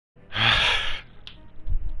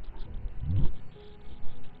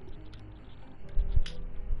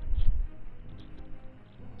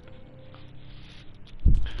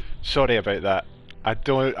Sorry about that. I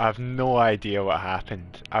have no idea what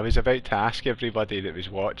happened. I was about to ask everybody that was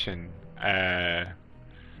watching to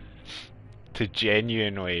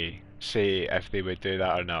genuinely say if they would do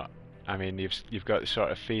that or not. I mean, you've got the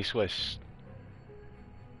sort of faceless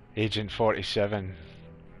Agent 47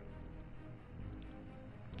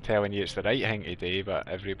 telling you it's the right thing to do, but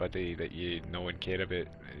everybody that you know and care about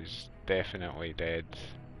is definitely dead.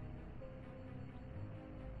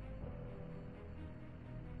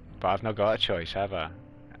 But I've not got a choice, have I?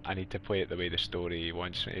 I need to play it the way the story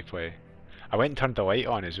wants me to play. I went and turned the light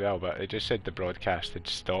on as well, but it just said the broadcast had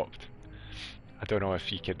stopped. I don't know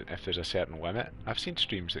if if there's a certain limit. I've seen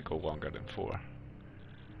streams that go longer than 4.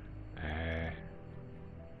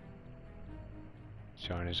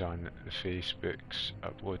 Sean is on the Facebooks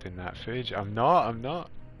uploading that footage. I'm not.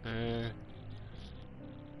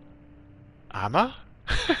 Am I?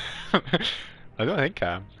 I don't think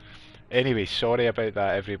I am. Anyway, sorry about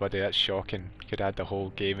that everybody, that's shocking. Could add the whole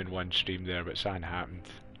game in one stream there, but something happened.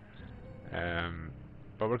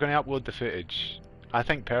 But we're going to upload the footage. I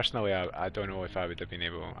think personally, I don't know if I would have been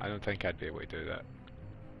able, I don't think I'd be able to do that.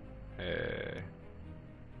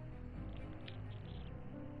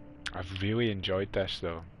 I've really enjoyed this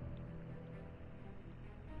though.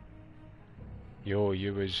 Yo,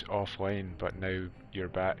 you was offline, but now you're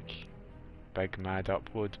back. Big mad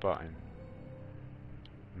upload button.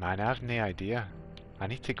 Man, I have no idea. I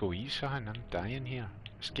need to go eat something, I'm dying here.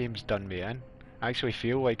 This game's done me in. I actually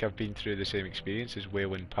feel like I've been through the same experience as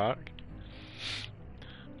Wayland Park.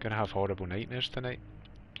 I'm gonna have horrible nightmares tonight.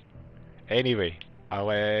 Anyway, I'll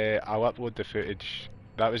upload the footage.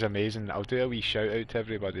 That was amazing. I'll do a wee shout out to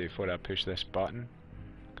everybody before I push this button,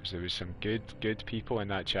 because there was some good people in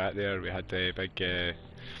that chat there. We had the big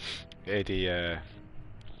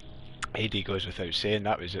Eddie goes without saying.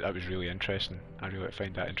 That was really interesting. I really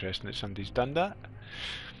find that interesting that somebody's done that.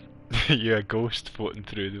 You're a ghost floating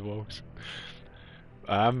through the walls.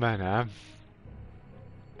 Man.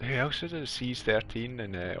 Who else is it? C's13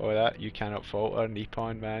 and all that. You Cannot Falter,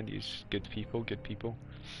 Nippon, man. These good people.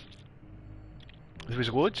 There was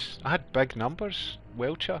loads. I had big numbers.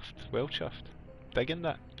 Well chuffed. Digging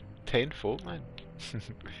that. 10 folk, man.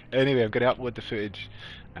 Anyway, I'm going to upload the footage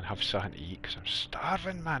and have something to eat because I'm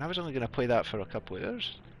starving, man. I was only going to play that for a couple of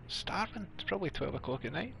hours. Starving. It's probably 12 o'clock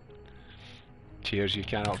at night. Cheers, You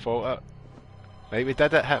Cannot Falter. Right, we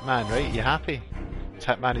did it, Hitman, right? You happy? Is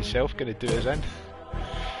Hitman himself going to do us in?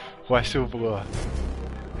 Whistleblower.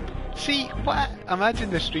 See, what?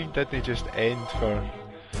 Imagine the stream didn't just end for...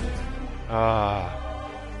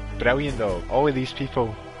 brilliant though. All of these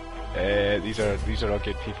people, these are all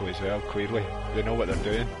good people as well, clearly. They know what they're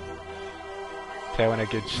doing. Telling a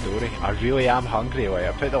good story. I really am hungry, like,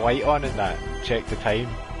 I put the light on and that, check the time.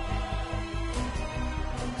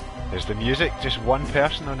 There's the music, just one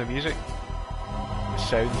person on the music. The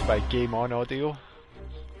sounds by Game On Audio.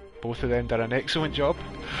 Both of them did an excellent job.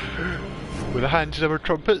 With the hands of our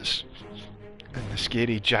trumpets. And the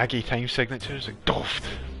scary, jaggy time signatures, like doffed.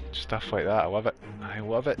 Stuff like that, I love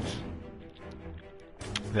it.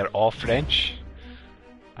 They're all French.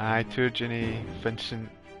 Aye, Turgeon, Vincent,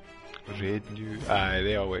 Rednew, aye,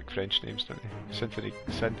 they all like French names, don't they?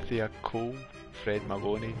 Cynthia Cole, Fred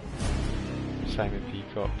Maloney, Simon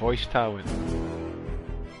Peacock, voice talent.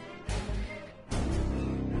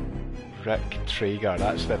 Rick Traeger,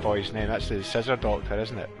 that's the boy's name, that's the scissor doctor,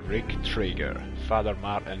 isn't it? Rick Traeger, Father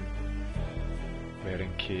Martin,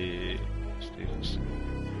 Maren K. Stevenson,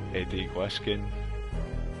 Eddie Gliskin.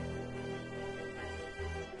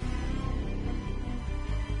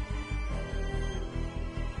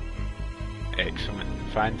 Excellent,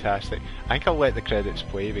 fantastic. I think I'll let the credits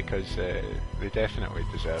play because they definitely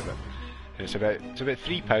deserve it. And it's about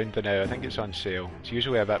 £3 now. I think it's on sale. It's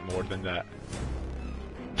usually a bit more than that.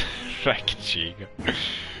 Rick Traeger.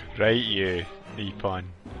 Right, you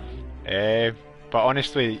Nippon. But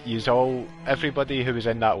honestly, everybody who was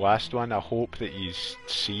in that last one, I hope that you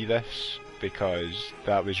see this because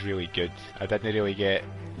that was really good. I didn't really get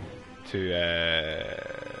to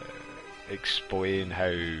explain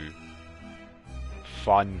how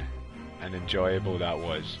fun and enjoyable that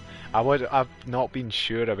was. I've not been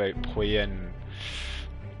sure about playing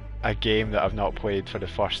a game that I've not played for the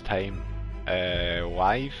first time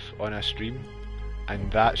live on a stream,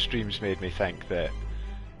 and that stream's made me think that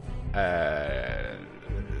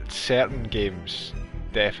certain games,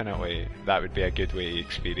 definitely that would be a good way to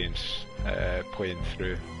experience playing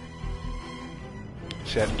through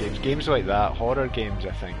certain games like that. Horror games,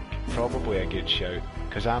 I think, probably a good shout,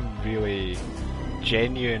 because I'm really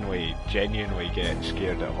genuinely get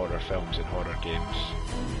scared at horror films and horror games.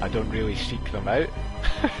 I don't really seek them out.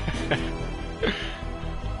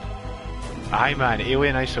 Aye man,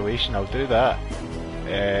 Alien Isolation, I'll do that.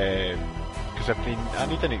 Because I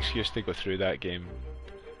need an excuse to go through that game.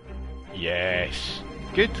 Yes.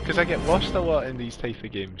 Good, because I get lost a lot in these type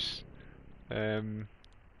of games.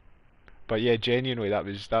 But yeah, genuinely,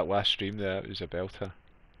 that last stream there, that was a belter.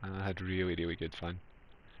 And I had really, really good fun.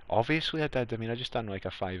 Obviously I did, I mean I just done like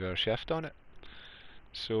a 5 hour shift on it.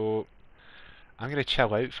 So, I'm going to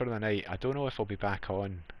chill out for the night. I don't know if I'll be back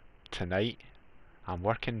on tonight. I'm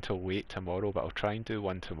working till late tomorrow, but I'll try and do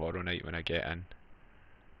one tomorrow night when I get in.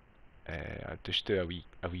 I'll just do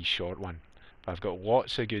a wee short one. But I've got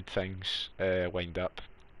lots of good things lined up.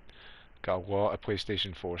 Got a lot of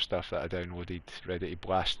PlayStation 4 stuff that I downloaded, ready to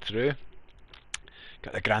blast through.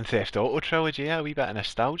 Got the Grand Theft Auto trilogy, yeah, a wee bit of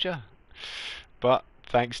nostalgia. But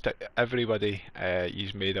thanks to everybody,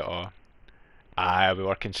 you've made it all. I'll be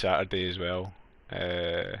working Saturday as well.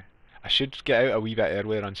 I should get out a wee bit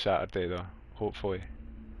earlier on Saturday though, hopefully.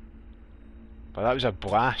 But that was a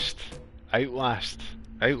blast. Outlast.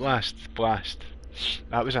 Outlast blast.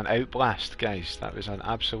 That was an outblast, guys. That was an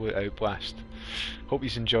absolute outblast. Hope you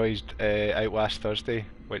enjoyed Outlast Thursday,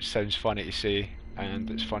 which sounds funny to say and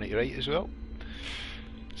it's funny to write as well.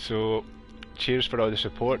 So, cheers for all the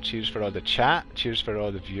support, cheers for all the chat, cheers for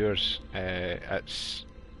all the viewers. It's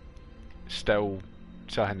still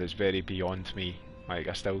something that's very beyond me. Like,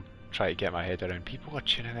 I still try to get my head around. People are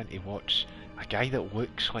tuning in to watch a guy that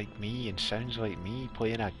looks like me and sounds like me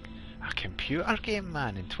playing a computer game,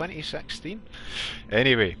 man, in 2016.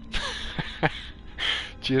 Anyway,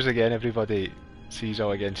 cheers again, everybody. See you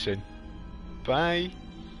all again soon. Bye.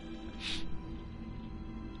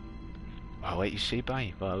 I'll let you say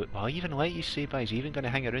bye. Well, I'll even let you say bye. Is he even going to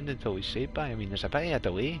hang around until we say bye? I mean, there's a bit of a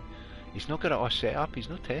delay. He's not got it all set up. He's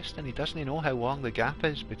not testing. He doesn't know how long the gap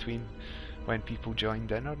is between when people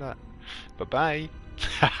joined in or that. But bye.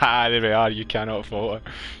 There we are. You cannot fault it.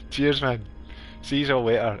 Cheers, man. See you all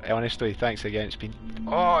later. Honestly, thanks again. It's been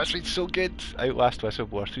so good. Outlast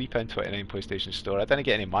Whistleblower, £3.29 PlayStation Store. I didn't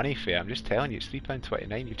get any money for it. I'm just telling you, it's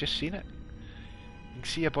 £3.29. You've just seen it. You can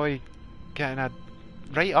see a boy getting a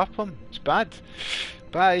right up him. It's bad.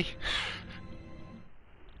 Bye.